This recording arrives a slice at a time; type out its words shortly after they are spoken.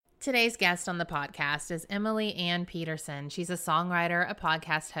Today's guest on the podcast is Emily Ann Peterson. She's a songwriter, a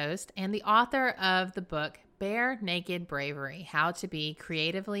podcast host, and the author of the book, Bare Naked Bravery, How to Be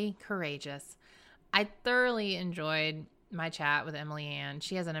Creatively Courageous. I thoroughly enjoyed my chat with Emily Ann.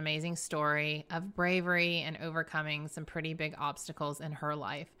 She has an amazing story of bravery and overcoming some pretty big obstacles in her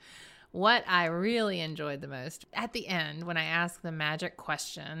life. What I really enjoyed the most, at the end, when I asked the magic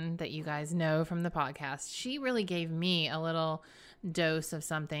question that you guys know from the podcast, she really gave me a little dose of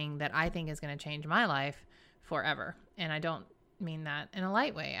something that I think is going to change my life forever. And I don't mean that in a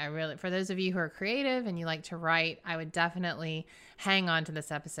light way. For those of you who are creative and you like to write, I would definitely hang on to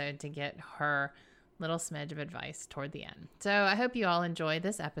this episode to get her little smidge of advice toward the end. So I hope you all enjoy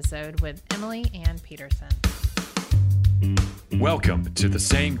this episode with Emily Ann Peterson. Welcome to the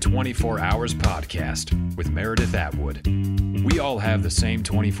Same 24 Hours podcast with Meredith Atwood. We all have the same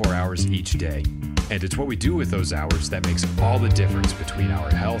 24 hours each day, and it's what we do with those hours that makes all the difference between our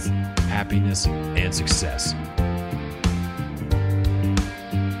health, happiness, and success.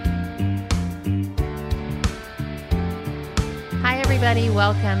 Hi, everybody.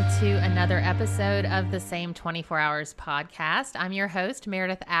 Welcome to another episode of the Same 24 Hours podcast. I'm your host,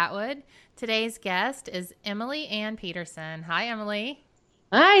 Meredith Atwood. Today's guest is Emily Ann Peterson. Hi, Emily.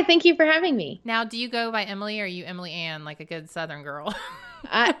 Hi, thank you for having me. Now, do you go by Emily or are you Emily Ann, like a good Southern girl?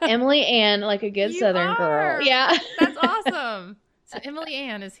 Emily Ann, like a good Southern girl. Yeah. That's awesome. So Emily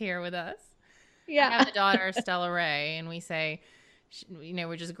Ann is here with us. Yeah. I have a daughter, Stella Ray, and we say,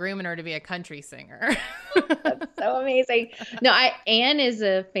 we're just grooming her to be a country singer. That's so amazing. No, Ann is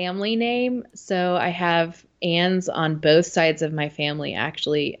a family name. So I have Anns on both sides of my family,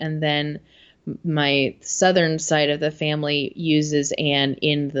 actually. And then my Southern side of the family uses Ann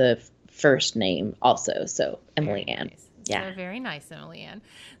in the first name also. So Emily Ann. Nice. Yeah. So very nice, Emily Ann.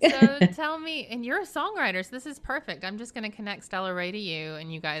 So tell me, and you're a songwriter, so this is perfect. I'm just going to connect Stella Ray to you,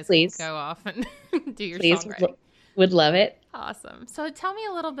 and you guys can go off and do your songwriting. Would love it. Awesome. So tell me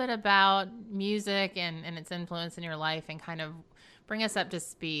a little bit about music and its influence in your life, and kind of bring us up to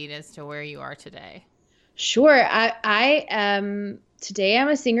speed as to where you are today. Sure. Today I'm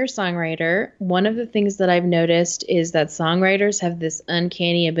a singer-songwriter. One of the things that I've noticed is that songwriters have this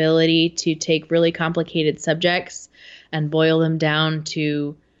uncanny ability to take really complicated subjects and boil them down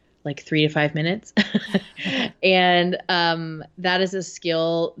to like 3 to 5 minutes. And that is a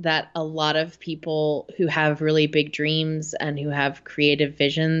skill that a lot of people who have really big dreams and who have creative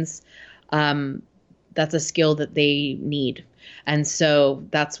visions, that's a skill that they need. And so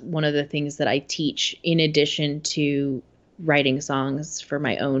that's one of the things that I teach in addition to writing songs for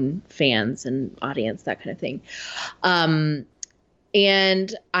my own fans and audience, that kind of thing.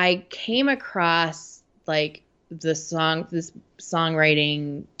 And I came across like this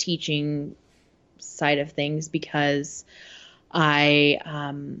songwriting teaching side of things because I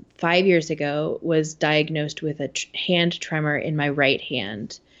 5 years ago was diagnosed with a hand tremor in my right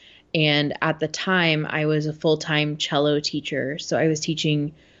hand. And at the time I was a full-time cello teacher. So I was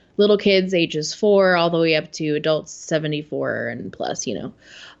teaching little kids ages 4 all the way up to adults 74 and plus,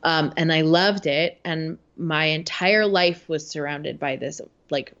 and I loved it. And my entire life was surrounded by this,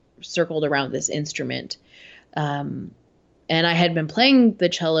 like circled around this instrument. And I had been playing the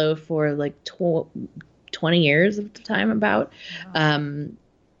cello for like 20 years at the time about. Wow.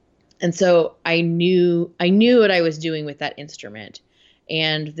 And so I knew what I was doing with that instrument.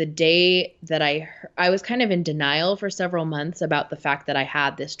 And the day that I was kind of in denial for several months about the fact that I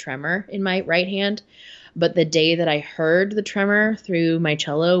had this tremor in my right hand. But the day that I heard the tremor through my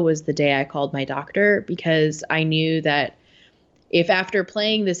cello was the day I called my doctor, because I knew that if after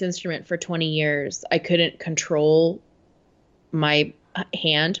playing this instrument for 20 years, I couldn't control my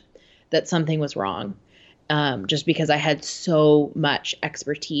hand, that something was wrong. Just because I had so much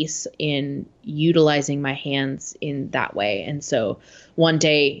expertise in utilizing my hands in that way. And so one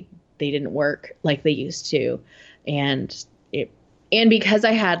day they didn't work like they used to. And because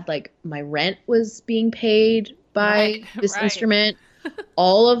I had like my rent was being paid by this instrument,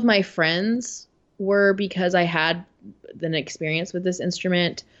 all of my friends were, because I had an experience with this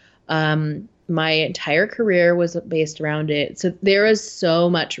instrument. My entire career was based around it. So there was so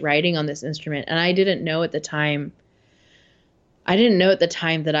much writing on this instrument. And I didn't know at the time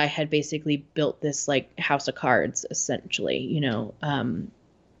that I had basically built this like house of cards, essentially,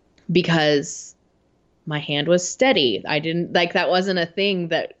 because my hand was steady. I didn't like, that wasn't a thing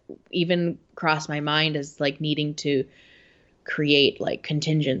that even crossed my mind as like needing to create like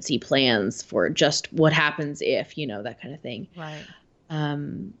contingency plans for just what happens if, that kind of thing. Right.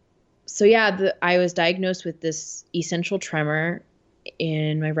 So yeah, I was diagnosed with this essential tremor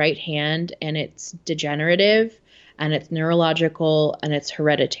in my right hand, and it's degenerative. and it's neurological and it's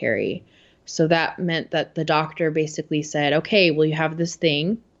hereditary. So that meant that the doctor basically said, okay, well, you have this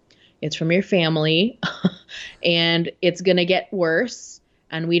thing. It's from your family and it's going to get worse.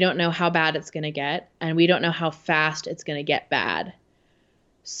 And we don't know how bad it's going to get. And we don't know how fast it's going to get bad.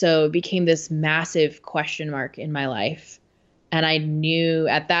 So it became this massive question mark in my life. And I knew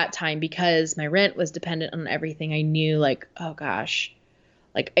at that time, because my rent was dependent on everything, I knew like, oh gosh,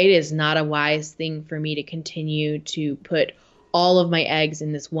 like it is not a wise thing for me to continue to put all of my eggs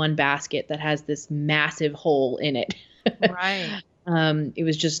in this one basket that has this massive hole in it. Right. It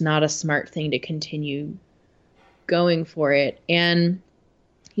was just not a smart thing to continue going for it. And,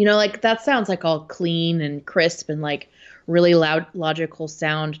 you know, like that sounds like all clean and crisp and like really loud, logical,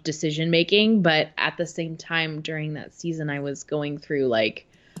 sound decision making. But at the same time, during that season, I was going through like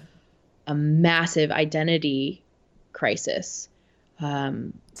a massive identity crisis.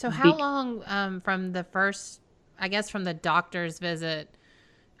 So how long from the first, I guess from the doctor's visit,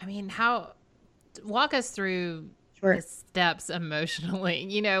 I mean, walk us through the steps emotionally.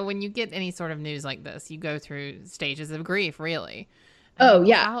 You know, when you get any sort of news like this, you go through stages of grief, really. How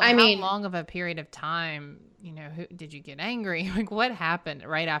long of a period of time, you know, did you get angry? Like what happened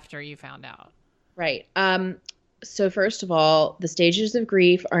right after you found out? Right. So first of all, the stages of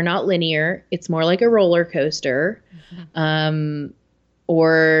grief are not linear. It's more like a roller coaster.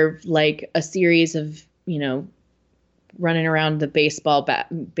 Or like a series of, you know, running around the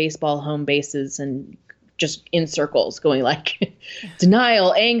baseball home bases and just in circles going like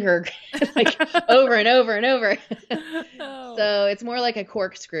denial, anger, like over and over and over. So it's more like a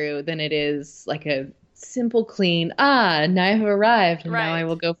corkscrew than it is like a simple, clean, now I have arrived and now I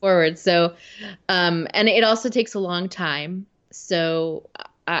will go forward. So, and it also takes a long time. So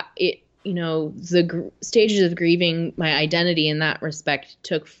you know, the stages of grieving my identity in that respect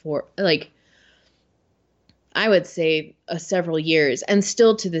took I would say several years. And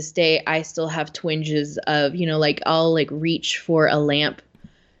still to this day, I still have twinges of, you know, like I'll like reach for a lamp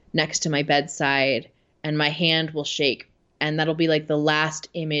next to my bedside and my hand will shake. And that'll be like the last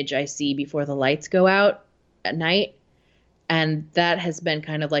image I see before the lights go out at night. And that has been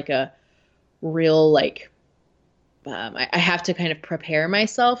kind of like a real, like, I have to kind of prepare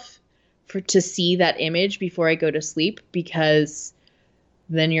myself to see that image before I go to sleep, because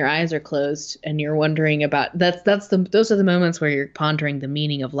then your eyes are closed and you're wondering about those are the moments where you're pondering the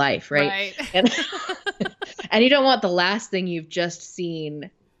meaning of life, right? And, and you don't want the last thing you've just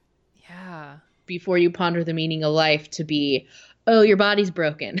seen before you ponder the meaning of life to be, oh, your body's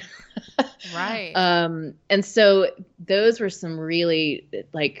broken. Right. And so those were some really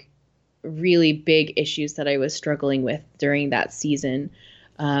big issues that I was struggling with during that season.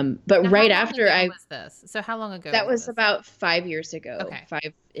 But right after was this? So how long ago? That was about 5 years ago.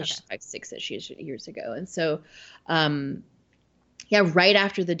 Okay. 6-ish years ago. And so, right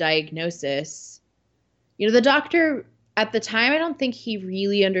after the diagnosis, you know, the doctor at the time, I don't think he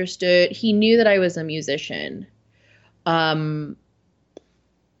really understood. He knew that I was a musician. But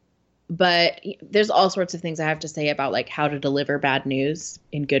there's all sorts of things I have to say about like how to deliver bad news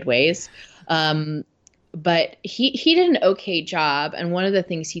in good ways. But he did an okay job. And one of the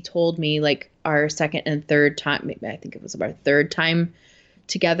things he told me, like our second and third time, maybe I think it was our third time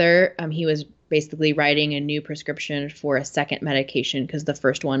together, he was basically writing a new prescription for a second medication because the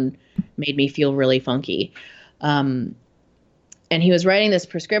first one made me feel really funky. And he was writing this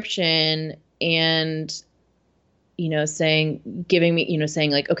prescription and, you know, saying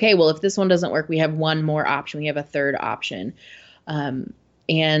like, okay, well, if this one doesn't work, we have one more option. We have a third option.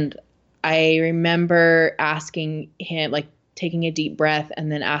 And I remember asking him, like taking a deep breath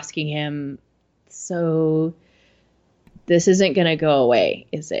and then asking him, so this isn't going to go away,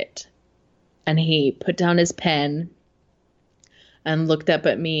 is it? And he put down his pen and looked up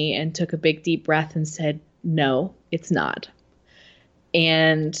at me and took a big deep breath and said, no, it's not.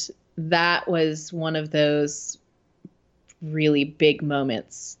 And that was one of those really big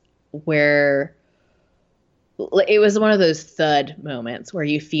moments where it was one of those thud moments where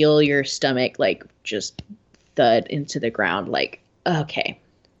you feel your stomach like just thud into the ground. Like, okay,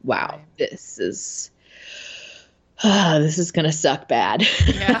 wow, this is going to suck bad.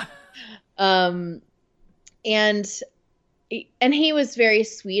 Yeah. And he was very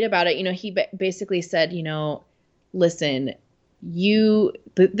sweet about it. You know, he basically said, you know, listen,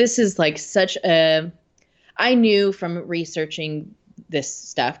 this is like such I knew from researching this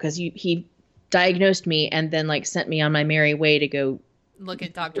stuff because he diagnosed me and then like sent me on my merry way to go look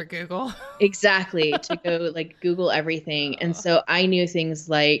at Dr. Google. Exactly. To go like Google everything. And so I knew things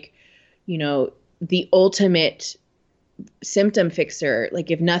like, you know, the ultimate symptom fixer,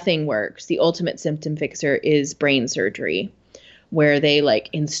 like if nothing works, the ultimate symptom fixer is brain surgery, where they like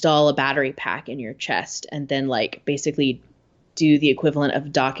install a battery pack in your chest and then like basically do the equivalent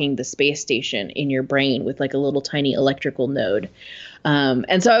of docking the space station in your brain with like a little tiny electrical node.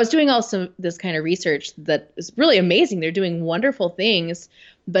 And so I was doing this kind of research that is really amazing. They're doing wonderful things,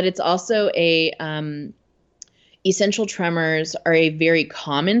 but it's also essential tremors are a very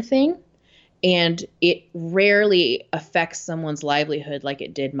common thing, and it rarely affects someone's livelihood like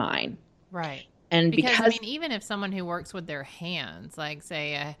it did mine. Right. And because I mean, even if someone who works with their hands, like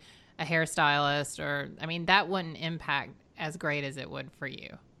say a hairstylist, or I mean, that wouldn't impact as great as it would for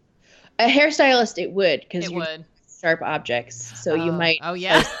you. A hairstylist, it would, because it would sharp objects, so you might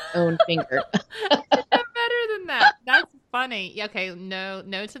yeah own finger. Better than that. That's funny. Okay,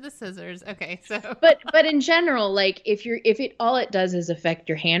 no to the scissors. Okay, so but in general, like if it all it does is affect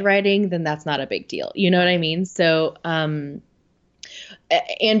your handwriting, then that's not a big deal. You know what I mean? So and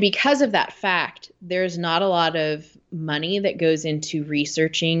because of that fact, there's not a lot of money that goes into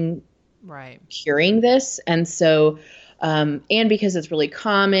researching curing this, and so and because it's really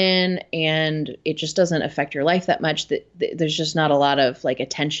common and it just doesn't affect your life that much, that there's just not a lot of like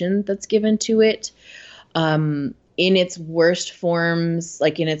attention that's given to it. In its worst forms,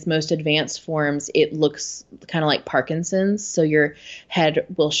 like in its most advanced forms, it looks kind of like Parkinson's. So your head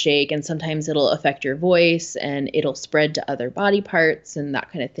will shake, and sometimes it'll affect your voice, and it'll spread to other body parts and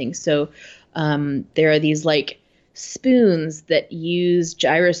that kind of thing. So there are these like spoons that use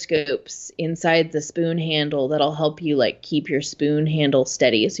gyroscopes inside the spoon handle that'll help you like keep your spoon handle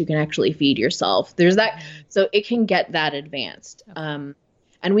steady so you can actually feed yourself. There's that. So it can get that advanced. And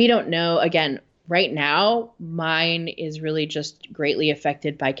we don't know, again, right now, mine is really just greatly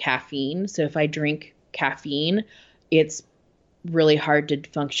affected by caffeine. So if I drink caffeine, it's really hard to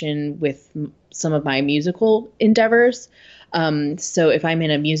function with some of my musical endeavors. So if I'm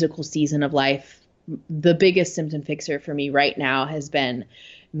in a musical season of life, the biggest symptom fixer for me right now has been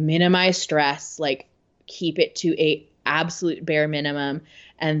minimize stress, like keep it to a absolute bare minimum,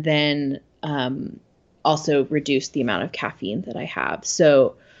 and then also reduce the amount of caffeine that I have.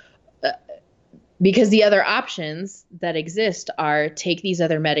 So because the other options that exist are take these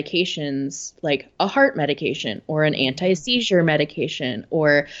other medications, like a heart medication or an anti-seizure medication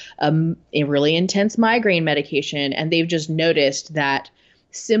or a really intense migraine medication. And they've just noticed that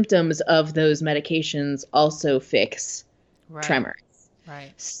symptoms of those medications also fix tremors.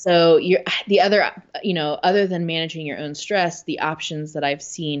 Right. So the other, other than managing your own stress, the options that I've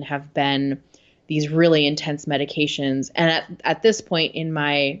seen have been these really intense medications. And at this point in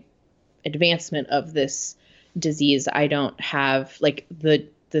my advancement of this disease, I don't have like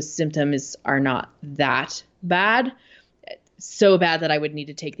the symptoms are not that bad, so bad that I would need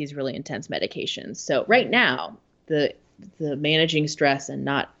to take these really intense medications. So right now, the managing stress and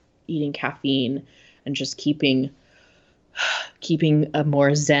not eating caffeine and just keeping a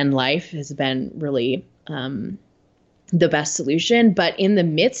more zen life has been really the best solution. But in the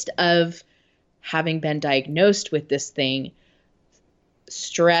midst of having been diagnosed with this thing,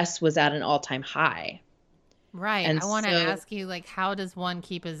 stress was at an all-time high. Right. And I want to ask you, like, how does one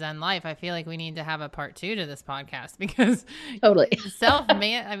keep a zen life? I feel like we need to have a part 2 to this podcast because totally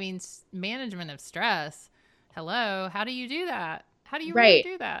management of stress. Hello. How do you do that? How do you really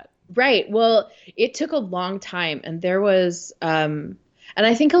do that? Right. Well, it took a long time, and there was, and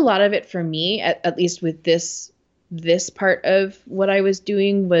I think a lot of it for me, at least with this part of what I was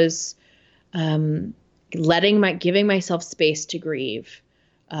doing was, giving myself space to grieve,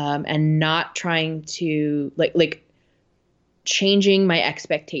 and not trying to like changing my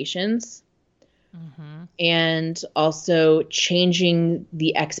expectations, and also changing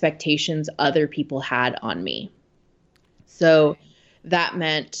the expectations other people had on me. So that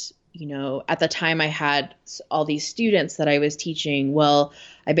meant, at the time I had all these students that I was teaching. Well,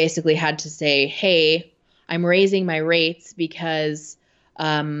 I basically had to say, hey, I'm raising my rates because,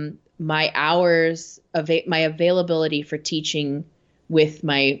 my hours of my availability for teaching with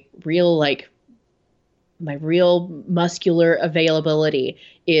my real muscular availability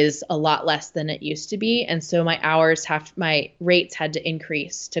is a lot less than it used to be. And so my rates had to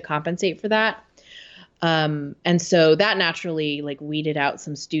increase to compensate for that. And so that naturally weeded out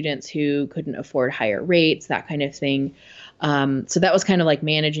some students who couldn't afford higher rates, that kind of thing. So that was kind of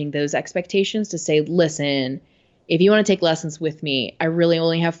managing those expectations to say, listen, if you want to take lessons with me, I really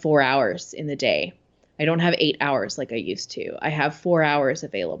only have 4 hours in the day. I don't have 8 hours like I used to. I have 4 hours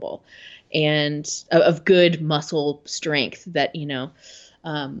available and of good muscle strength that,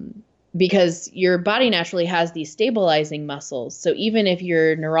 because your body naturally has these stabilizing muscles. So even if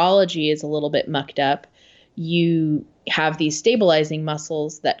your neurology is a little bit mucked up, you have these stabilizing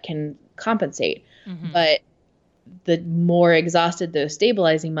muscles that can compensate. Mm-hmm. But the more exhausted those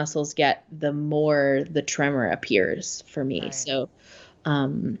stabilizing muscles get, the more the tremor appears for me. Right. So,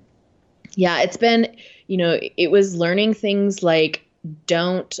 yeah, it's been, it was learning things like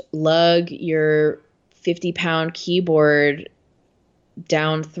don't lug your 50-pound keyboard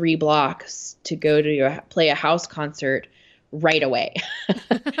down 3 blocks to go to play a house concert right away.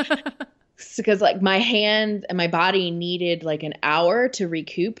 Because like my hand and my body needed like an hour to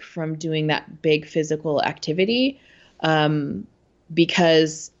recoup from doing that big physical activity.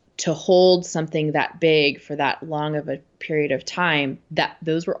 Because to hold something that big for that long of a period of time,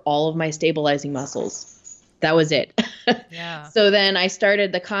 those were all of my stabilizing muscles. That was it. Yeah. So then I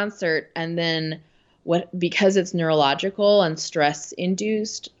started the concert, and then because it's neurological and stress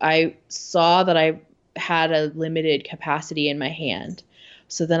induced, I saw that I had a limited capacity in my hand.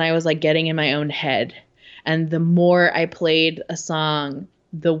 So then I was like getting in my own head. And the more I played a song,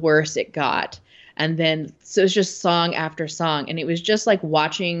 the worse it got. And then, so it's just song after song. And it was just like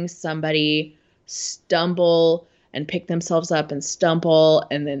watching somebody stumble and pick themselves up and stumble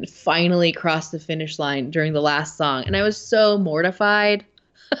and then finally cross the finish line during the last song. And I was so mortified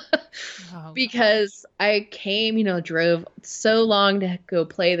because I came, drove so long to go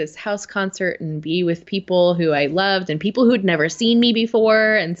play this house concert and be with people who I loved and people who'd never seen me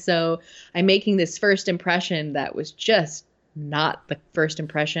before. And so I'm making this first impression that was just not the first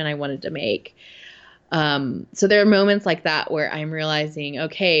impression I wanted to make. So there are moments like that where I'm realizing,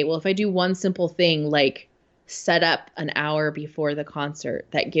 okay, well, if I do one simple thing, like set up an hour before the concert,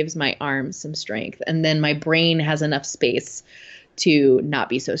 that gives my arms some strength. And then my brain has enough space to not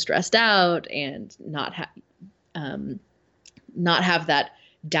be so stressed out and not have that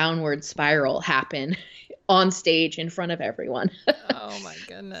downward spiral happen on stage in front of everyone. Oh my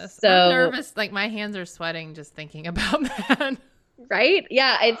goodness. So, I'm nervous. Like my hands are sweating just thinking about that. Right?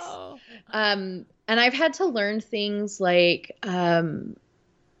 Yeah. And I've had to learn things like,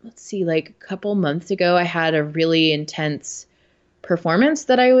 let's see, like a couple months ago, I had a really intense performance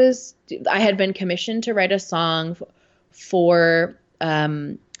that I had been commissioned to write a song for,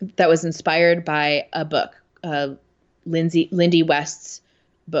 that was inspired by a book, Lindy West's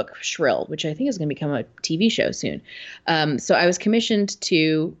book, Shrill, which I think is going to become a TV show soon. So I was commissioned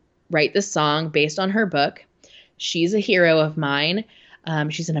to write this song based on her book. She's a hero of mine.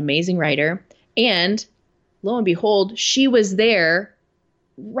 She's an amazing writer. And lo and behold, she was there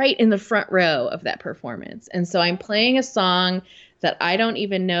right in the front row of that performance. And so I'm playing a song that I don't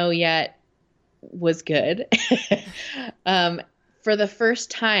even know yet was good for the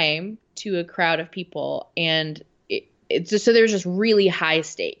first time to a crowd of people. And it's just, so there's just really high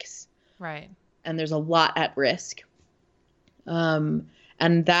stakes. Right. And there's a lot at risk. And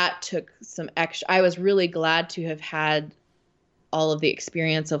that took some extra. I was really glad to have had all of the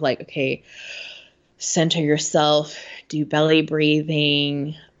experience of like, okay, center yourself, do belly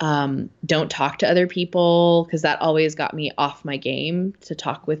breathing, don't talk to other people, because that always got me off my game to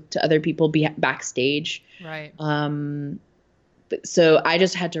talk to other people backstage. Right. So I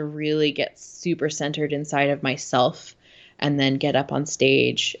just had to really get super centered inside of myself and then get up on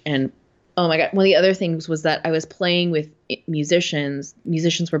stage. And oh my God, one of the other things was that I was playing with musicians.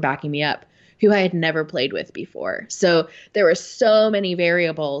 Musicians were backing me up who I had never played with before. So there were so many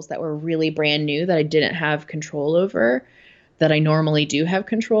variables that were really brand new that I didn't have control over, that I normally do have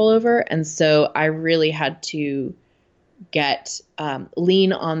control over. And so I really had to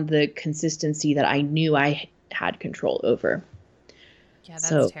lean on the consistency that I knew I had control over. Yeah,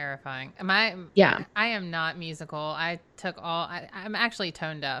 that's terrifying. Yeah. I am not musical. I'm actually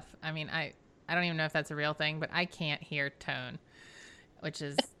tone deaf. I mean, I don't even know if that's a real thing, but I can't hear tone, which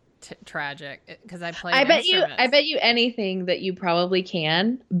is tragic because I play instruments. I bet you anything that you probably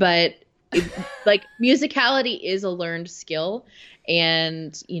can, but like musicality is a learned skill.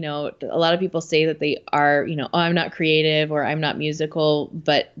 And, a lot of people say that they are, oh, I'm not creative or I'm not musical,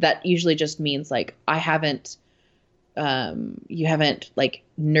 but that usually just means like, you haven't like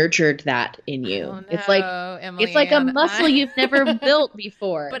nurtured that in you. Oh, no, it's like Emily it's like a muscle you've never built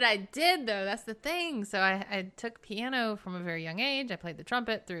before. But I did though. That's the thing. So I took piano from a very young age. I played the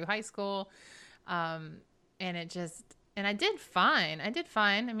trumpet through high school, and I did fine.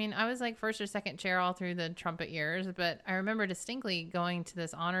 I mean, I was like first or second chair all through the trumpet years. But I remember distinctly going to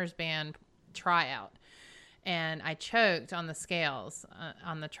this honors band tryout, and I choked on the scales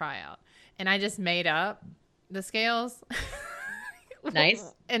on the tryout, and I just made up the scales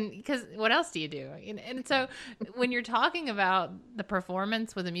Nice. And because what else do you do? And so when you're talking about the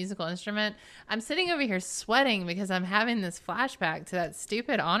performance with a musical instrument, I'm sitting over here sweating because I'm having this flashback to that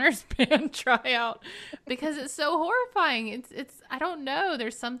stupid honors band tryout because it's so horrifying. It's I don't know.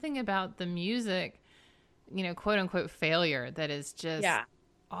 There's something about the music, quote unquote failure that is just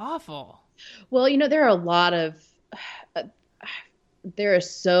awful. Well, there are a lot of there is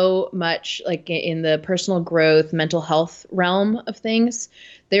so much, like, in the personal growth, mental health realm of things.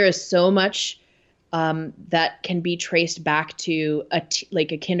 There is so much that can be traced back to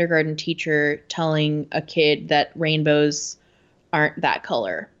like a kindergarten teacher telling a kid that rainbows aren't that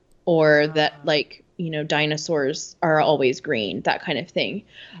color, or that, like, dinosaurs are always green, that kind of thing.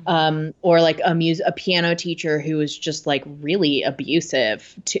 Or like a piano teacher who was just like really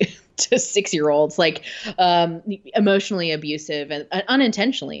abusive to 6-year-olds, like emotionally abusive and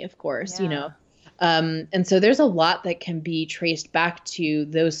unintentionally, of course, and so there's a lot that can be traced back to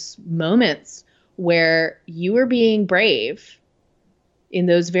those moments where you were being brave. In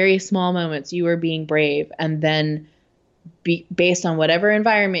those very small moments, you were being brave, and then based on whatever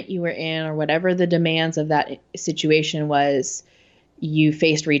environment you were in or whatever the demands of that situation was, you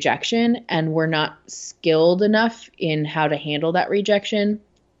faced rejection and were not skilled enough in how to handle that rejection.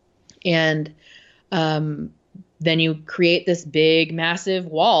 And then you create this big, massive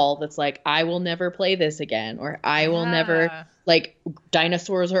wall that's like, I will never play this again, or I will never, like,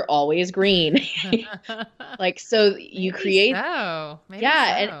 dinosaurs are always green. Like, so you create. Maybe so.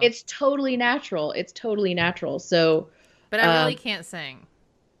 And it's totally natural. It's totally natural. So. But I really can't sing.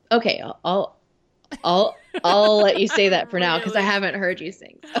 Okay, I'll let you say that for now, because I haven't heard you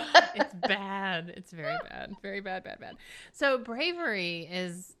sing. It's bad. It's very bad. Very bad, bad, bad. So Bravery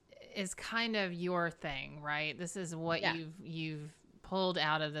is kind of your thing, right? This is what you've pulled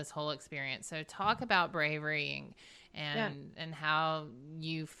out of this whole experience. So talk about Bravery and how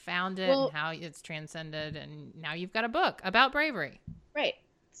you found it, and how it's transcended, and now you've got a book about bravery. Right.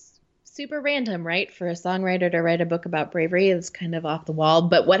 Super random, right? For a songwriter to write a book about bravery is kind of off the wall.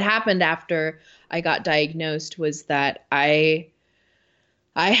 But what happened after I got diagnosed was that I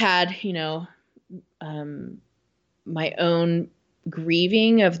had, my own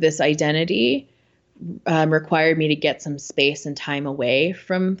grieving of this identity required me to get some space and time away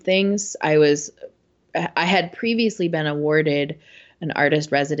from things. I had previously been awarded an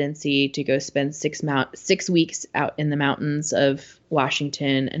artist residency to go spend 6 weeks out in the mountains of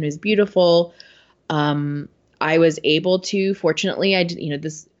Washington, and it was beautiful. I was able to, fortunately,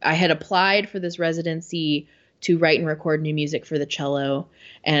 I had applied for this residency to write and record new music for the cello,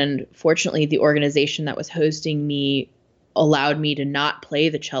 and fortunately, the organization that was hosting me allowed me to not play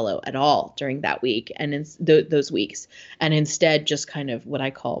the cello at all during that week and those weeks, and instead just kind of what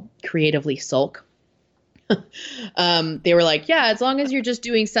I call creatively sulk. They were like, yeah, as long as you're just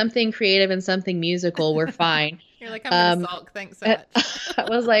doing something creative and something musical, we're fine. You're like, I'm gonna sulk, thanks so much. I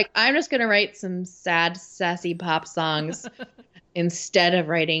was like, I'm just gonna write some sad, sassy pop songs instead of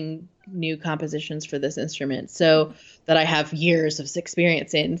writing new compositions for this instrument, so that I have years of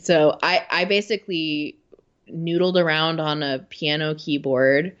experience in. So I basically noodled around on a piano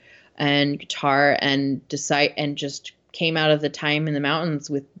keyboard and guitar and just came out of the time in the mountains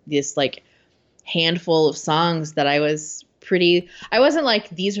with this like handful of songs that I wasn't like,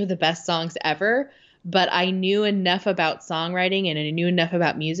 these are the best songs ever, but I knew enough about songwriting and I knew enough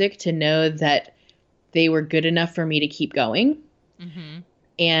about music to know that they were good enough for me to keep going. Mm-hmm.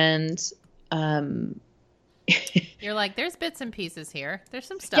 And you're like, there's bits and pieces here. There's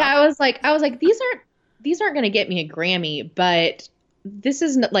some stuff. Yeah, I was like, these aren't going to get me a Grammy, but this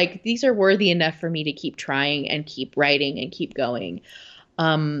is like, these are worthy enough for me to keep trying and keep writing and keep going.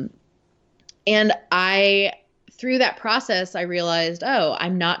 And through that process, I realized,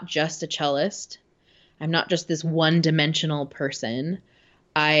 I'm not just a cellist. I'm not just this one-dimensional person.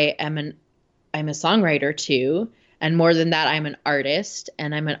 I'm a songwriter too. And more than that, I'm an artist,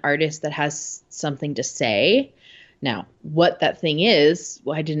 and I'm an artist that has something to say. Now, what that thing is,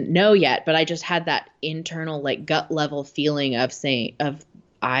 well, I didn't know yet, but I just had that internal, like, gut level feeling of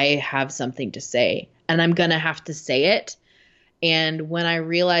I have something to say, and I'm going to have to say it. And when I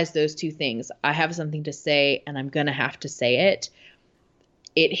realized those two things, I have something to say and I'm going to have to say it,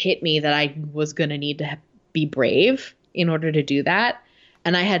 it hit me that I was going to need to be brave in order to do that.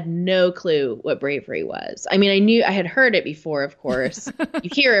 And I had no clue what bravery was. I mean, I had heard it before, of course. You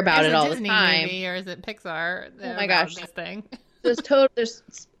hear about it all Disney the time. Movie, or is it Pixar? Oh my gosh. This thing. There's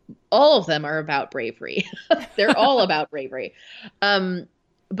all of them are about bravery. They're all about bravery.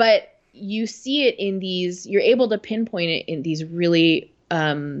 But you see it in you're able to pinpoint it in these really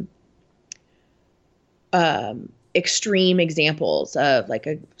extreme examples of like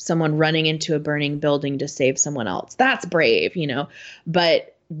someone running into a burning building to save someone else. That's brave,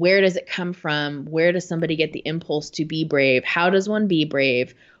 but where does it come from? Where does somebody get the impulse to be brave? How does one be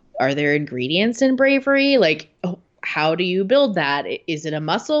brave? Are there ingredients in bravery? Like, how do you build that? Is it a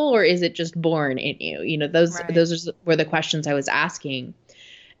muscle or is it just born in you? Those were the questions I was asking.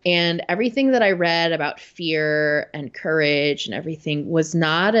 And everything that I read about fear and courage and everything was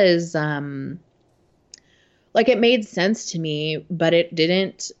not as like, it made sense to me, but it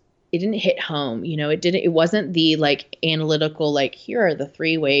didn't hit home. It wasn't the like analytical, like, here are the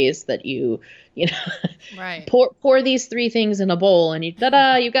 3 ways that you right. pour these 3 things in a bowl and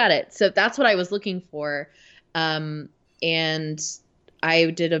ta-da, you got it. So that's what I was looking for. And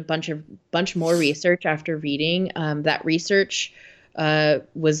I did a bunch more research after reading. That research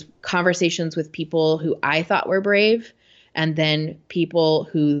was conversations with people who I thought were brave, and then people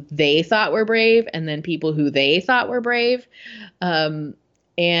who they thought were brave, and then people who they thought were brave.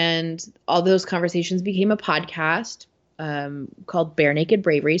 And all those conversations became a podcast called Bare Naked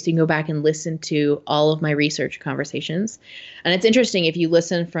Bravery. So you can go back and listen to all of my research conversations. And it's interesting, if you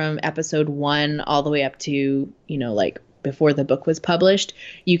listen from episode 1 all the way up to, like before the book was published,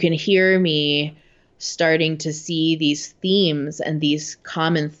 you can hear me starting to see these themes and these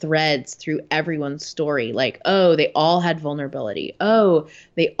common threads through everyone's story. Like, oh, they all had vulnerability. Oh,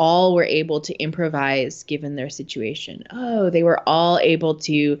 they all were able to improvise given their situation. Oh, they were all able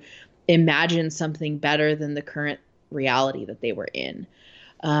to imagine something better than the current reality that they were in.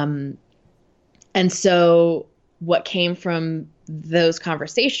 And so what came from those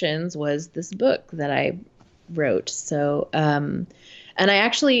conversations was this book that I wrote. So, and I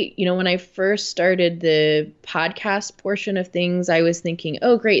actually, when I first started the podcast portion of things, I was thinking,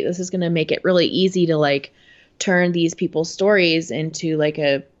 oh, great, this is going to make it really easy to like turn these people's stories into like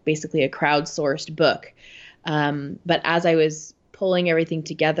basically a crowdsourced book. But as I was pulling everything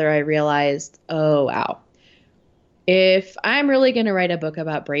together, I realized, oh, wow. If I'm really going to write a book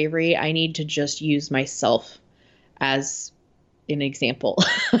about bravery, I need to just use myself as an example.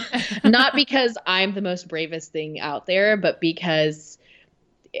 Not because I'm the most bravest thing out there, but because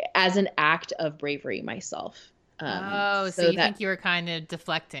as an act of bravery myself. So you think you were kind of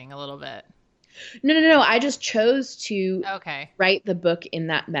deflecting a little bit? No. I just chose to write the book in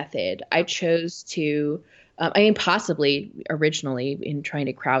that method. I chose to, possibly originally in trying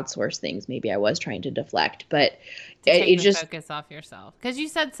to crowdsource things, maybe I was trying to deflect, but it just focus off yourself. Because you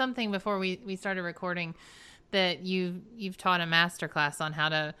said something before we started recording that you've taught a masterclass on how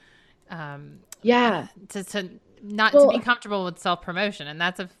to to be comfortable with self-promotion. And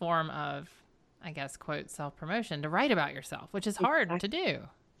that's a form of, I guess, quote, self-promotion, to write about yourself, which is hard to do.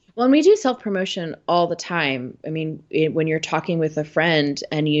 Well, and we do self-promotion all the time. I mean, when you're talking with a friend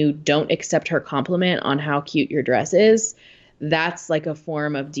and you don't accept her compliment on how cute your dress is, that's like a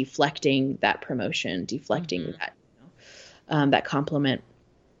form of deflecting that promotion, deflecting that compliment.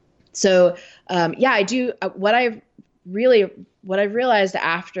 So, I do what I've realized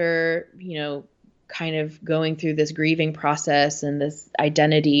after, kind of going through this grieving process and this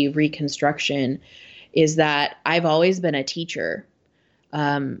identity reconstruction is that I've always been a teacher.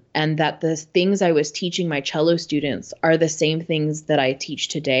 And that the things I was teaching my cello students are the same things that I teach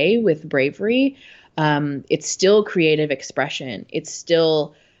today with bravery. It's still creative expression. It's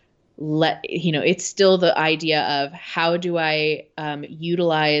still it's still the idea of how do I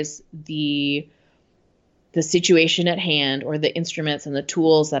utilize the situation at hand or the instruments and the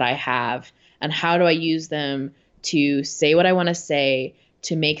tools that I have, and how do I use them to say what I want to say,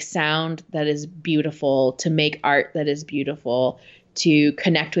 to make sound that is beautiful, to make art that is beautiful, to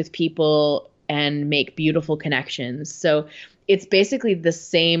connect with people and make beautiful connections. So it's basically the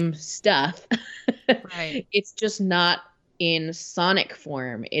same stuff. Right. It's just not in sonic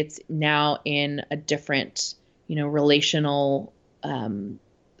form. It's now in a different, relational,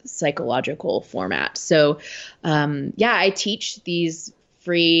 psychological format. So, I teach these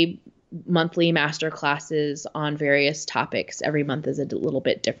free monthly master classes on various topics. Every month is a little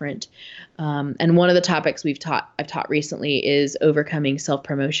bit different. And one of the topics I've taught recently is overcoming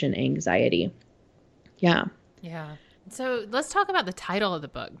self-promotion anxiety. Yeah. Yeah. So let's talk about the title of the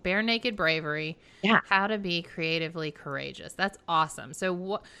book, Bare Naked Bravery. Yeah. How to be creatively courageous. That's awesome.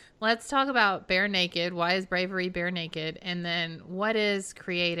 So let's talk about bare naked. Why is bravery bare naked? And then what is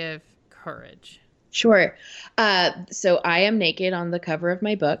creative courage? Sure. So I am naked on the cover of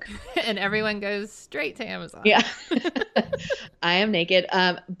my book. And everyone goes straight to Amazon. Yeah. I am naked.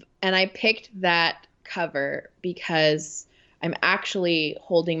 And I picked that cover because I'm actually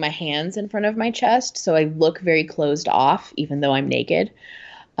holding my hands in front of my chest. So I look very closed off, even though I'm naked.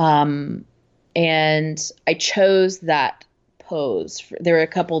 And I chose that pose. There were a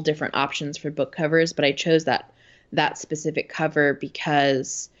couple different options for book covers, but I chose that specific cover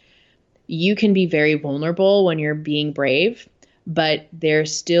because you can be very vulnerable when you're being brave, but there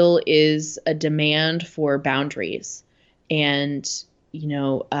still is a demand for boundaries. And,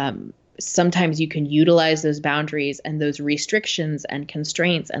 sometimes you can utilize those boundaries and those restrictions and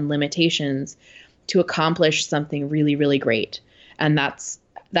constraints and limitations to accomplish something really, really great. And that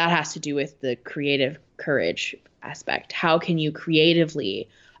has to do with the creative courage aspect. How can you creatively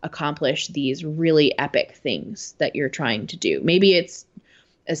accomplish these really epic things that you're trying to do? Maybe it's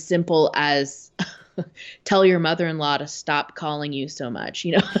as simple as tell your mother-in-law to stop calling you so much,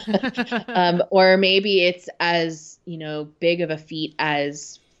 or maybe it's as, big of a feat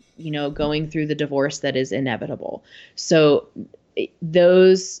as, going through the divorce that is inevitable. So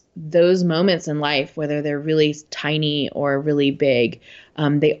those moments in life, whether they're really tiny or really big,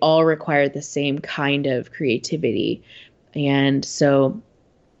 they all require the same kind of creativity. And so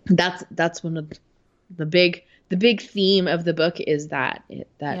that's one of the big theme of the book is that.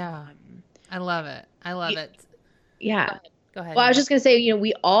 Yeah. I love it. I love it. Yeah. Go ahead. Well, I was just going to say,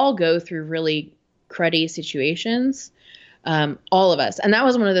 we all go through really cruddy situations, all of us. And that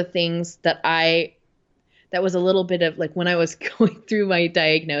was one of the things that was a little bit of like when I was going through my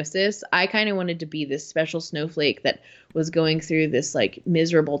diagnosis, I kind of wanted to be this special snowflake that was going through this like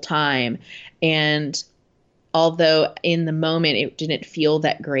miserable time. And although in the moment it didn't feel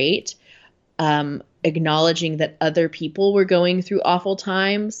that great, acknowledging that other people were going through awful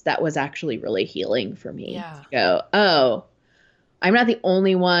times, that was actually really healing for me. Yeah. To go, oh, I'm not the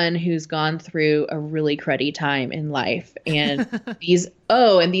only one who's gone through a really cruddy time in life. And these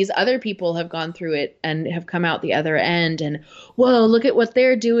other people have gone through it and have come out the other end, and whoa, look at what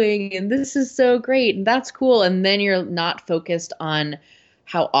they're doing. And this is so great. And that's cool. And then you're not focused on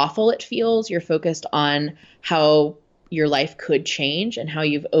how awful it feels. You're focused on how your life could change and how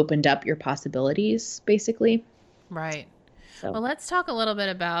you've opened up your possibilities, basically. Right. So. Well, let's talk a little bit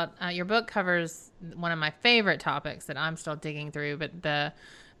about your book covers one of my favorite topics that I'm still digging through, but the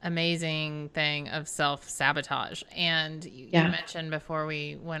amazing thing of self-sabotage. And you mentioned before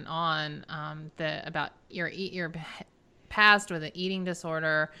we went on about your past with an eating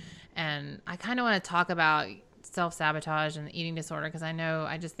disorder. And I kind of want to talk about self-sabotage and the eating disorder because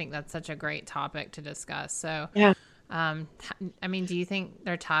I just think that's such a great topic to discuss. So, yeah. Do you think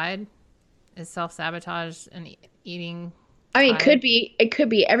they're tied? Is self-sabotage and eating tied? It could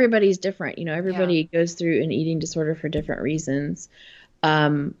be. Everybody's different. Everybody goes through an eating disorder for different reasons.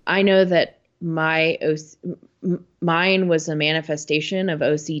 I know that mine was a manifestation of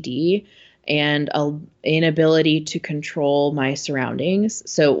OCD and an inability to control my surroundings.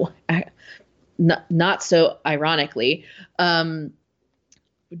 So not so ironically,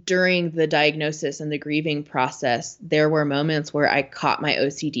 during the diagnosis and the grieving process, there were moments where I caught my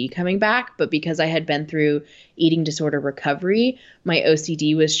OCD coming back, but because I had been through eating disorder recovery, my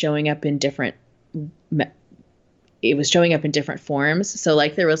OCD was showing up in different forms. So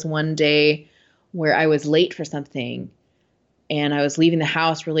like there was one day where I was late for something and I was leaving the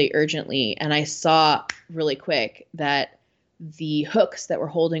house really urgently, and I saw really quick that the hooks that were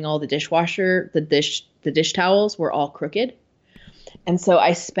holding all the dish towels were all crooked. And so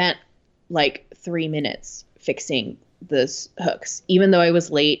I spent like 3 minutes fixing those hooks, even though I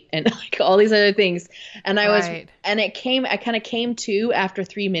was late and like all these other things. And I kind of came to after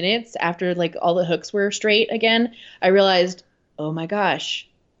 3 minutes, after like all the hooks were straight again, I realized, oh my gosh,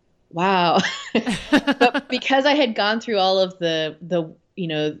 wow. But because I had gone through all of the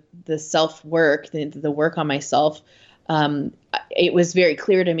self-work, the work on myself, it was very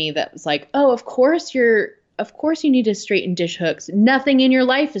clear to me that it's like, oh, of course you need to straighten dish hooks. Nothing in your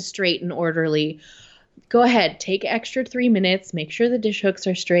life is straight and orderly. Go ahead, take extra 3 minutes, make sure the dish hooks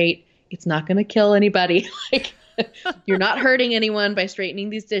are straight. It's not going to kill anybody. Like, you're not hurting anyone by straightening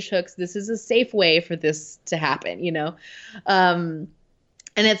these dish hooks. This is a safe way for this to happen, And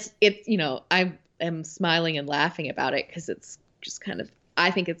it's I am smiling and laughing about it because it's just kind of, I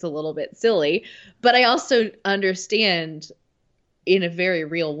think it's a little bit silly, but I also understand in a very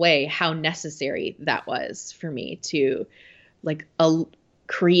real way how necessary that was for me to like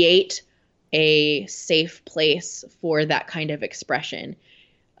create a safe place for that kind of expression,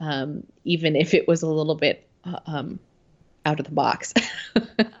 even if it was a little bit out of the box.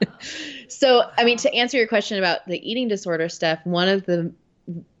 So, to answer your question about the eating disorder stuff, one of the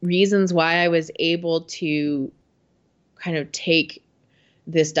reasons why I was able to kind of take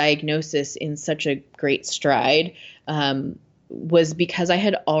this diagnosis in such a great stride was because I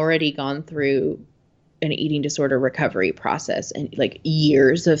had already gone through an eating disorder recovery process and like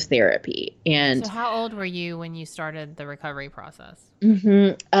years of therapy. And So how old were you when you started the recovery process?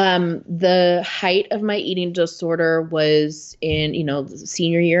 the height of my eating disorder was in,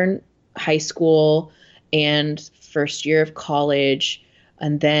 senior year in high school and first year of college.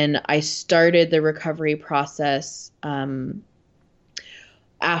 And then I started the recovery process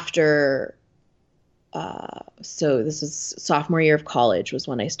after. So this was sophomore year of college was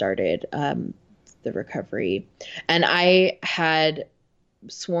when I started the recovery, and I had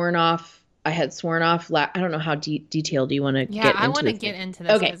sworn off. I don't know how detailed you want to get into I want to this. get into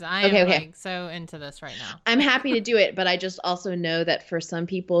this because I am like so into this right now. I'm happy to do it, but I just also know that for some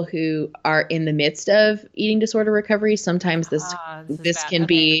people who are in the midst of eating disorder recovery, sometimes this can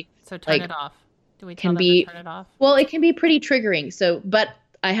be so turn it off. Do we tell them to turn it off? Well, it can be pretty triggering. So, but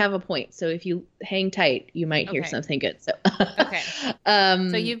I have a point. So if you hang tight, you might hear something good. So okay.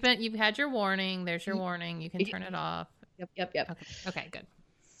 So you've had your warning. There's your warning. You can turn it off. Yep. Okay, good.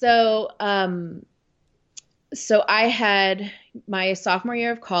 So so I had my sophomore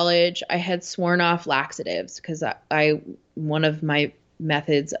year of college, I had sworn off laxatives because one of my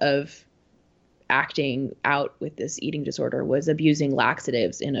methods of acting out with this eating disorder was abusing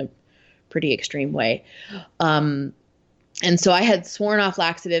laxatives in a pretty extreme way. And so I had sworn off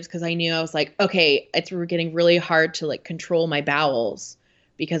laxatives because I knew I was like, okay, it's getting really hard to like control my bowels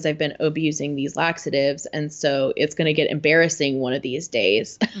because I've been abusing these laxatives. And so it's going to get embarrassing one of these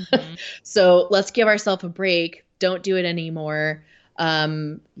days. Mm-hmm. So let's give ourselves a break. Don't do it anymore.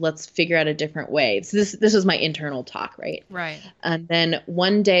 Let's figure out a different way. So this was my internal talk, right? Right. And then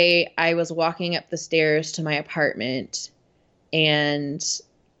one day I was walking up the stairs to my apartment and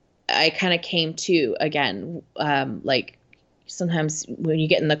I kind of came to again, like sometimes when you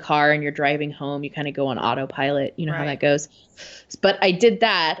get in the car and you're driving home, you kind of go on autopilot. You know how that goes. But I did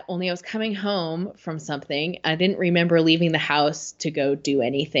that, only I was coming home from something. I didn't remember leaving the house to go do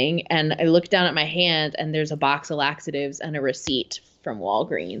anything. And I looked down at my hand and there's a box of laxatives and a receipt from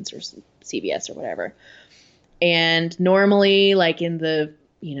Walgreens or CVS or whatever. And normally, like in the,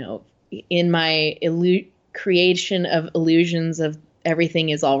 in my creation of illusions of everything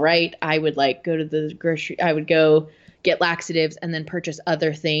is all right, I would like go to the grocery, I would go get laxatives and then purchase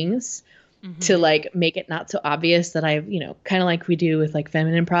other things to like make it not so obvious that I've, kind of like we do with like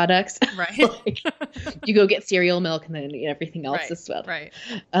feminine products. Right. Like you go get cereal milk and then everything else is swelled. Right.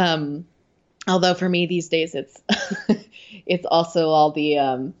 Although for me these days it's, it's also all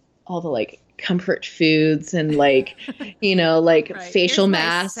the like comfort foods and like, like facial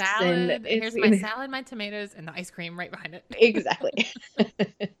masks and here's my salad, my tomatoes, and the ice cream right behind it. Exactly.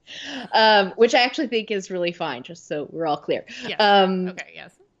 Which I actually think is really fine, just so we're all clear. Yes. Okay,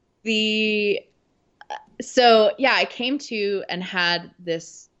 yes. So yeah, I came to and had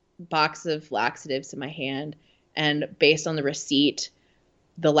this box of laxatives in my hand, and based on the receipt,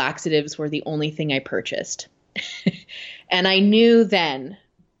 the laxatives were the only thing I purchased. And I knew then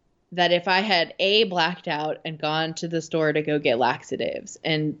that if I had A, blacked out and gone to the store to go get laxatives,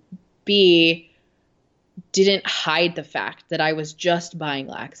 and B, didn't hide the fact that I was just buying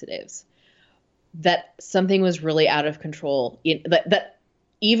laxatives, that something was really out of control, that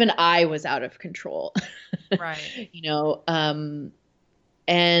even I was out of control. Right.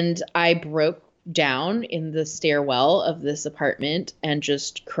 And I broke down in the stairwell of this apartment and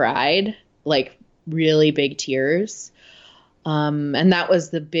just cried, like really big tears. And that was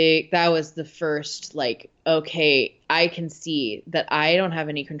the first, like, okay, I can see that I don't have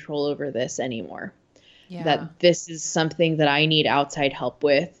any control over this anymore. Yeah. That this is something that I need outside help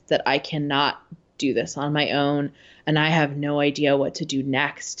with, that I cannot do this on my own. And I have no idea what to do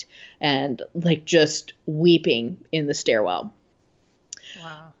next. And like just weeping in the stairwell.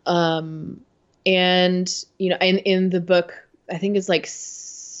 Wow. And, in the book, I think it's like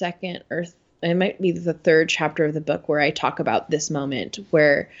it might be the third chapter of the book where I talk about this moment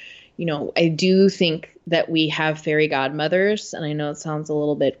where, I do think that we have fairy godmothers. And I know it sounds a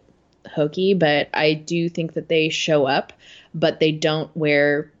little bit hokey, but I do think that they show up, but they don't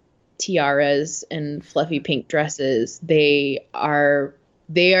wear tiaras and fluffy pink dresses. They are,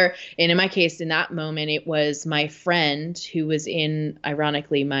 and in my case, in that moment, it was my friend who was in,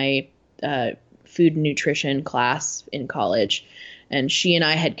 ironically, my food and nutrition class in college. And she and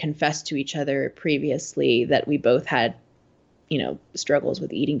I had confessed to each other previously that we both had, struggles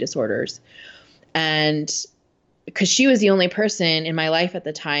with eating disorders. And because she was the only person in my life at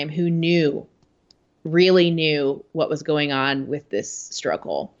the time who really knew what was going on with this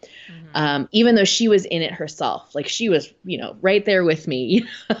struggle. Mm-hmm. Even though she was in it herself, like she was, right there with me.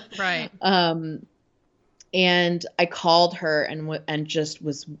 Right. And I called her and just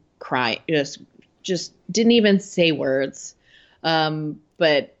was crying, just just didn't even say words.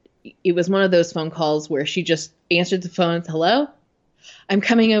 But it was one of those phone calls where she just answered the phone, hello, I'm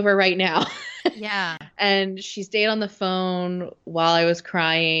coming over right now. Yeah. And she stayed on the phone while I was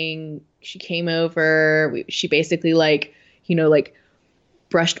crying. She came over. She basically like, like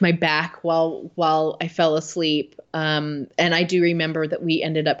brushed my back while I fell asleep. And I do remember that we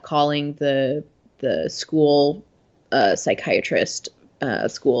ended up calling the school psychiatrist,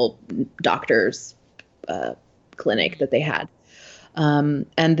 school doctor's clinic that they had. And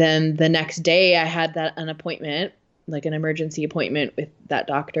then the next day I had an appointment, like an emergency appointment with that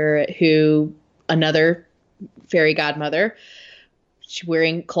doctor, who, another fairy godmother, she's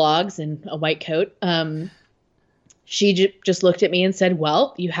wearing clogs and a white coat. She just looked at me and said,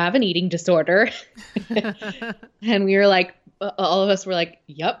 well, you have an eating disorder. And we were like, all of us were like,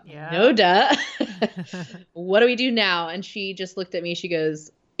 yep, Yeah. no duh. What do we do now? And she just looked at me. She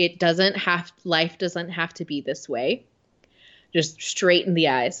goes, life doesn't have to be this way. Just straight in the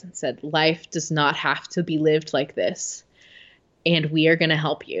eyes and said, life does not have to be lived like this. And we are going to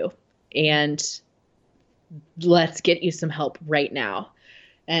help you. And let's get you some help right now.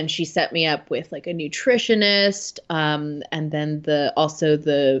 And she set me up with like a nutritionist, and then the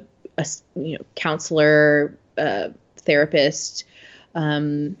counselor, therapist.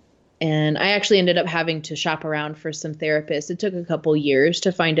 And I actually ended up having to shop around for some therapists. It took a couple years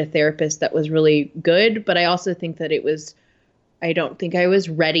to find a therapist that was really good, but I also think that I don't think I was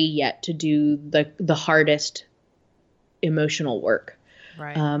ready yet to do the hardest emotional work.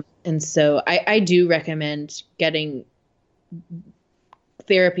 Right. And so I do recommend getting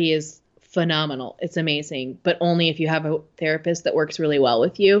therapy. Is phenomenal. It's amazing, but only if you have a therapist that works really well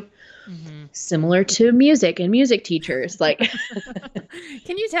with you. Mm-hmm. Similar to music and music teachers. Like,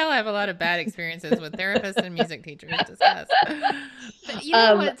 can you tell I have a lot of bad experiences with therapists and music teachers? Discuss. But you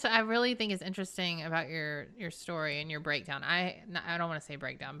know what I really think is interesting about your story and your breakdown. I don't want to say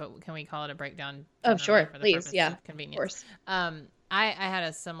breakdown, but can we call it a breakdown? Oh, sure, for the please, purpose yeah, of convenience. Of course. I had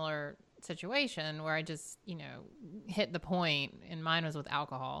a similar situation where I just hit the point, and mine was with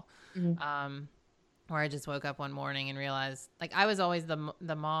alcohol. Mm-hmm. Where I just woke up one morning and realized, like, I was always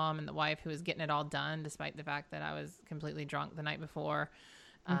the mom and the wife who was getting it all done, despite the fact that I was completely drunk the night before.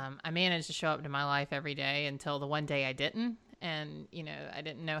 I managed to show up to my life every day until the one day I didn't. And, I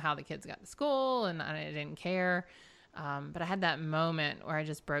didn't know how the kids got to school, and I didn't care. But I had that moment where I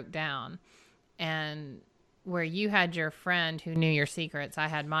just broke down. And where you had your friend who knew your secrets, I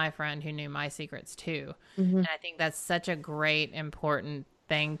had my friend who knew my secrets too. Mm-hmm. And I think that's such a great, important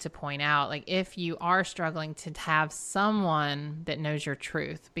thing to point out. Like, if you are struggling, to have someone that knows your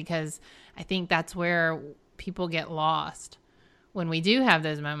truth, because I think that's where people get lost when we do have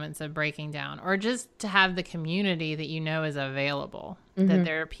those moments of breaking down, or just to have the community that is available, mm-hmm. that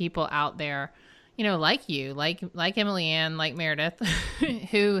there are people out there, like you, like Emily Ann, like Meredith,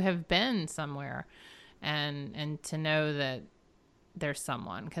 who have been somewhere, and to know that there's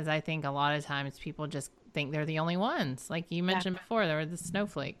someone, because I think a lot of times people just think they're the only ones. Like you mentioned before, they were the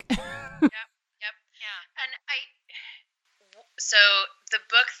snowflake. Yep. Yeah. And so the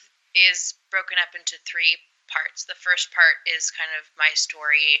book is broken up into 3 parts. The first part is kind of my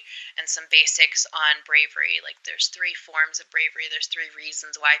story and some basics on bravery. Like, there's 3 forms of bravery. There's 3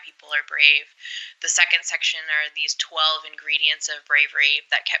 reasons why people are brave. The second section are these 12 ingredients of bravery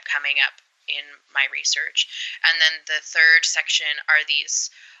that kept coming up in my research. And then the third section are these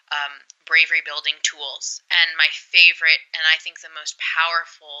bravery building tools. And my favorite, and I think the most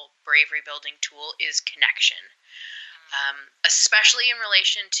powerful bravery building tool, is connection. Especially in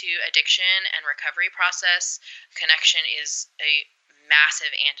relation to addiction and recovery process, connection is a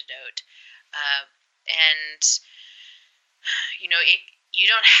massive antidote. And you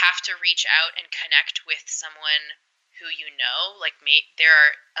don't have to reach out and connect with someone who like me. There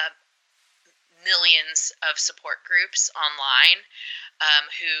are millions of support groups online,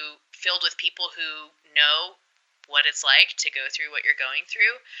 who filled with people who know what it's like to go through what you're going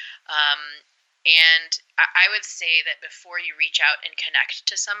through. And I would say that before you reach out and connect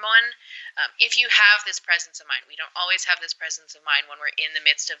to someone, if you have this presence of mind — we don't always have this presence of mind when we're in the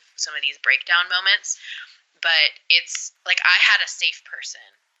midst of some of these breakdown moments, but it's like, I had a safe person,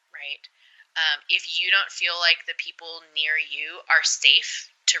 right? If you don't feel like the people near you are safe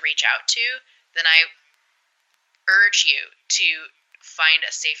to reach out to, then I urge you to find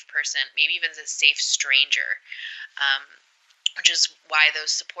a safe person, maybe even a safe stranger, which is why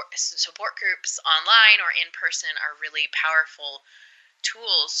those support groups online or in person are really powerful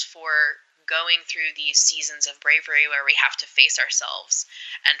tools for going through these seasons of bravery where we have to face ourselves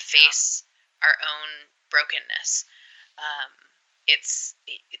and face our own brokenness.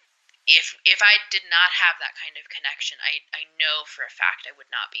 if I did not have that kind of connection, I know for a fact I would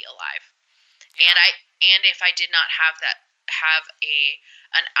not be alive. Yeah. And if I did not have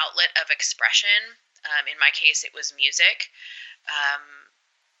an outlet of expression, in my case it was music,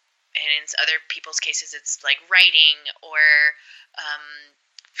 and in other people's cases it's like writing or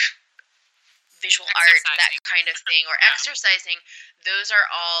visual art, that kind of thing, or exercising. Those are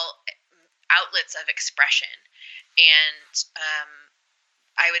all outlets of expression. And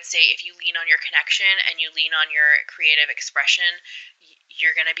I would say if you lean on your connection and you lean on your creative expression,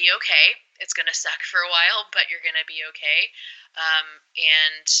 you're going to be okay. It's going to suck for a while, but you're going to be okay.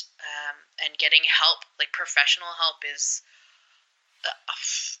 And getting help, like professional help, is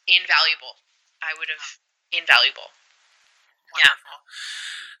invaluable. I would have invaluable. Wonderful. Yeah.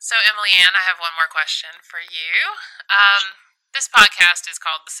 So, Emily Ann, I have one more question for you. This podcast is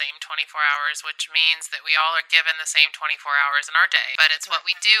called The Same 24 Hours, which means that we all are given the same 24 hours in our day, but it's what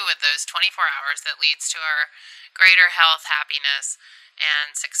we do with those 24 hours that leads to our greater health, happiness,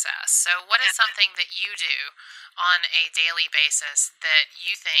 and success. So what is something that you do on a daily basis that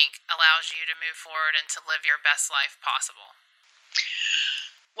you think allows you to move forward and to live your best life possible?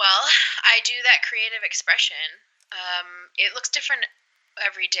 Well, I do that creative expression. It looks different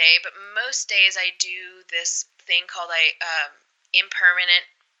every day, but most days I do this thing called impermanent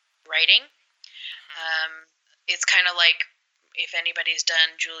writing. It's kind of like if anybody's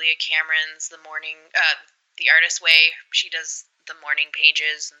done Julia Cameron's The Artist's Way. She does the morning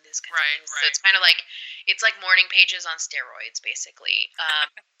pages and these kinds of things. Right. So it's kind of like morning pages on steroids, basically.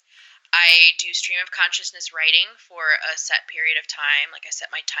 I do stream of consciousness writing for a set period of time. Like I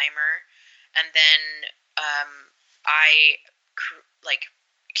set my timer, and then I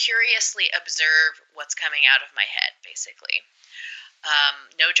curiously observe what's coming out of my head, basically.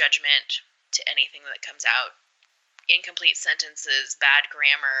 No judgment to anything that comes out. Incomplete sentences, bad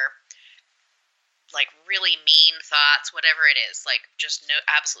grammar, like really mean thoughts, whatever it is, like just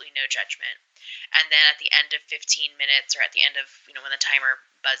absolutely no judgment. And then at the end of 15 minutes, or at the end of, when the timer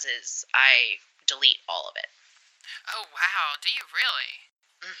buzzes, I delete all of it. Oh, wow. Do you really?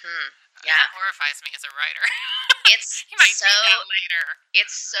 Mm-hmm. Yeah. That horrifies me as a writer. It's you might say that later.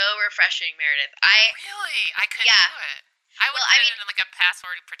 It's so refreshing, Meredith. Really? I couldn't do it. I would put it in like a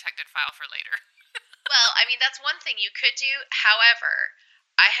password protected file for later. Well, that's one thing you could do. However,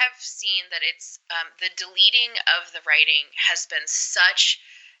 I have seen that it's the deleting of the writing has been such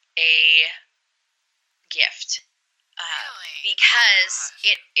a gift. Really? Because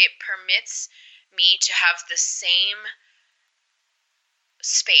it permits me to have the same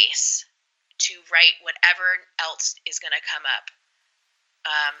space to write whatever else is going to come up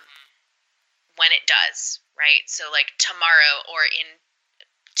when it does, right? So like tomorrow or in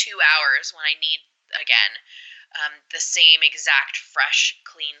 2 hours when I need again, the same exact fresh,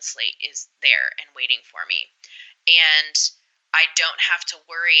 clean slate is there and waiting for me. And I don't have to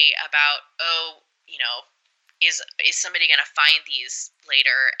worry about, is somebody going to find these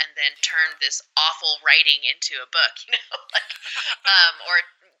later and then turn this awful writing into a book, or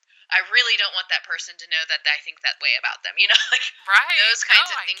I really don't want that person to know that I think that way about them, right. Those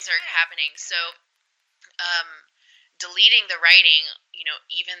kinds of things are happening. So, deleting the writing,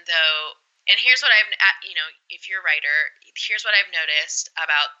 even though, and here's what if you're a writer, here's what I've noticed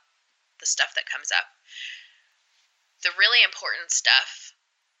about the stuff that comes up. The really important stuff,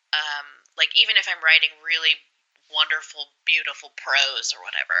 like even if I'm writing really wonderful, beautiful prose or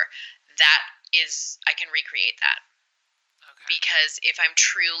whatever, I can recreate that. Okay. Because if I'm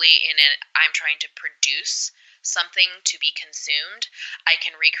truly I'm trying to produce something to be consumed, I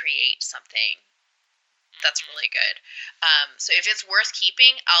can recreate something that's really good. So if it's worth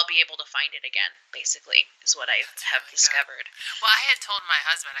keeping, I'll be able to find it again, basically, is what I have discovered. Well, I had told my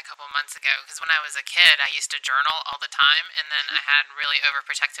husband a couple months ago, because when I was a kid, I used to journal all the time, and then I had really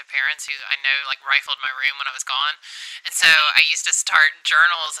overprotective parents who I know rifled my room when I was gone. And so I used to start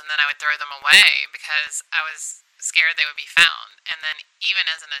journals, and then I would throw them away because I was scared they would be found. And then even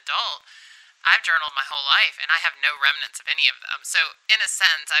as an adult, I've journaled my whole life, and I have no remnants of any of them. So, in a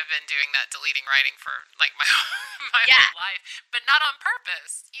sense, I've been doing that deleting writing for my whole life, but not on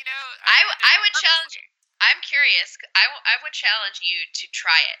purpose. I would challenge you. I'm curious. I would challenge you to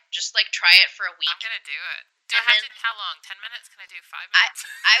try it. Just try it for a week. I'm gonna do it. How long? 10 minutes? Can I do 5 minutes?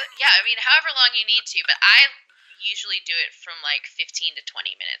 However long you need to. But I usually do it from 15 to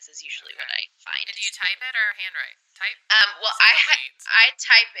 20 minutes is usually what I find. And do you type it or handwrite? Type? Well, I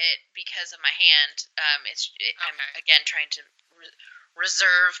type it because of my hand. I'm again trying to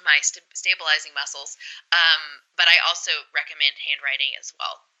reserve my stabilizing muscles. But I also recommend handwriting as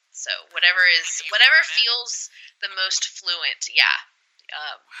well. So whatever feels the most fluent. Yeah.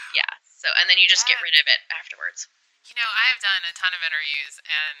 Yeah. So, and then you just get rid of it afterwards. I have done a ton of interviews,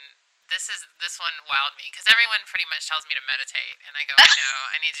 and this one wowed me because everyone pretty much tells me to meditate, and I go, I know,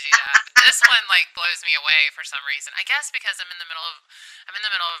 I need to do that. But this one blows me away for some reason. I guess because I'm in the middle of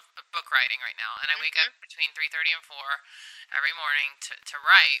book writing right now, and I wake up between 3:30 and 4 every morning to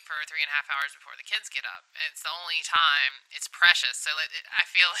write for 3.5 hours before the kids get up. It's the only time. It's precious, so I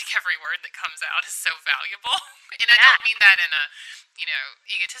feel like every word that comes out is so valuable, and I don't mean that in a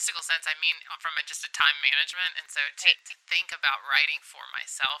egotistical sense. I mean from just a time management, and so to think about writing for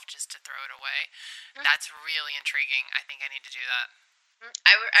myself just to throw it away, that's really intriguing. I think I need to do that.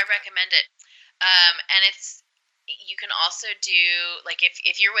 I recommend it, and you can also do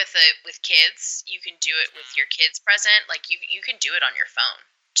if you're with kids, you can do it with your kids present. You can do it on your phone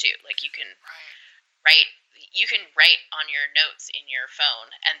too. You can write. You can write on your notes in your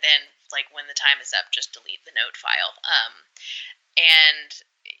phone, and then when the time is up, just delete the note file.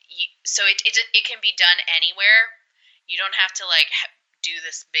 So it can be done anywhere. You don't have to do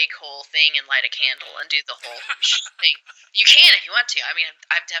this big whole thing and light a candle and do the whole thing. You can if you want to. I mean,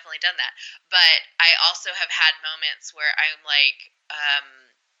 I've definitely done that. But I also have had moments where I'm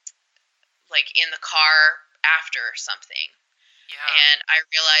in the car after something. Yeah. And I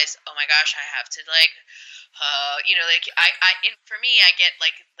realize, oh my gosh, I have to for me, I get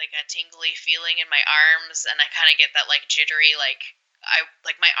a tingly feeling in my arms, and I kind of get that jittery,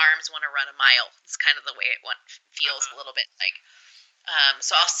 my arms want to run a mile. It's kind of the way it feels a little bit like.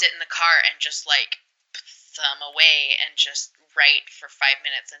 So I'll sit in the car and just thumb away and just write for 5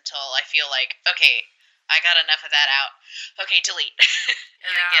 minutes until I feel okay, I got enough of that out. Okay, delete.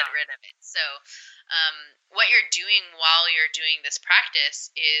 And then get rid of it. So what you're doing while you're doing this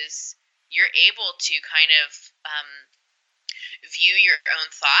practice is you're able to kind of view your own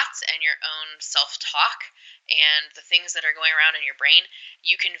thoughts and your own self-talk and the things that are going around in your brain.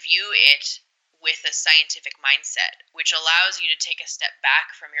 You can view it with a scientific mindset, which allows you to take a step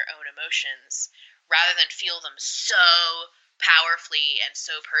back from your own emotions rather than feel them so powerfully and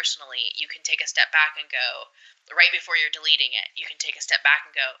so personally. You can take a step back and go, right before you're deleting it, you can take a step back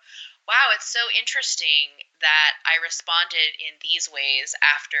and go, wow, it's so interesting that I responded in these ways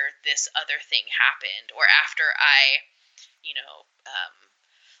after this other thing happened, or after I,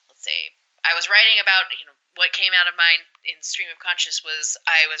 let's say, I was writing about, what came out of my stream of conscious was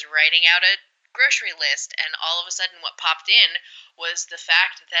I was writing out a grocery list, and all of a sudden what popped in was the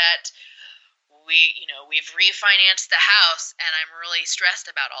fact that we've refinanced the house, and I'm really stressed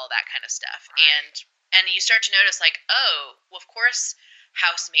about all that kind of stuff. Right. And you start to notice oh, well, of course,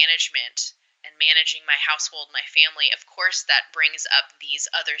 house management and managing my household, my family, of course that brings up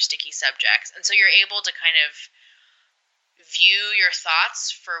these other sticky subjects. And so you're able to kind of view your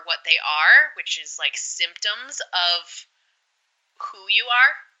thoughts for what they are, which is symptoms of who you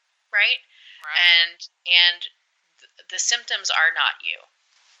are, right? Right. And the symptoms are not you.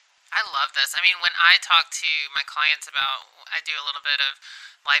 I love this. I mean, when I talk to my clients I do a little bit of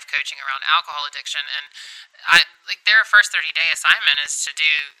life coaching around alcohol addiction, and their first 30-day assignment is to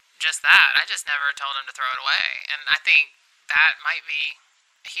do just that. I just never told them to throw it away, and I think that might be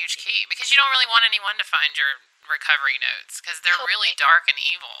a huge key, because you don't really want anyone to find your recovery notes, because they're really dark and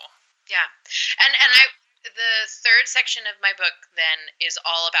evil. Yeah, and the third section of my book then is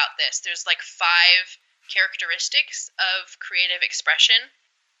all about this. There's 5 characteristics of creative expression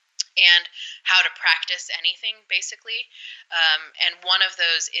and how to practice anything, basically. And one of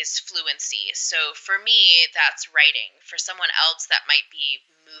those is fluency. So for me, that's writing. For someone else, that might be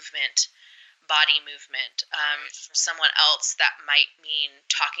movement, body movement. For someone else, that might mean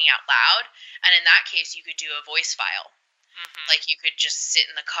talking out loud. And in that case, you could do a voice file. Mm-hmm. You could just sit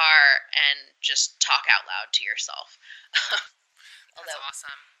in the car and just talk out loud to yourself. That's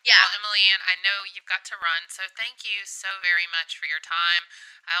awesome. Yeah. Well, Emily Ann, I know you've got to run, so thank you so very much for your time.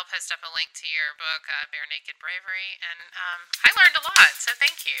 I'll post up a link to your book, Bare Naked Bravery, and I learned a lot, so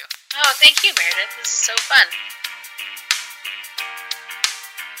thank you. Oh, thank you, Meredith. This is so fun.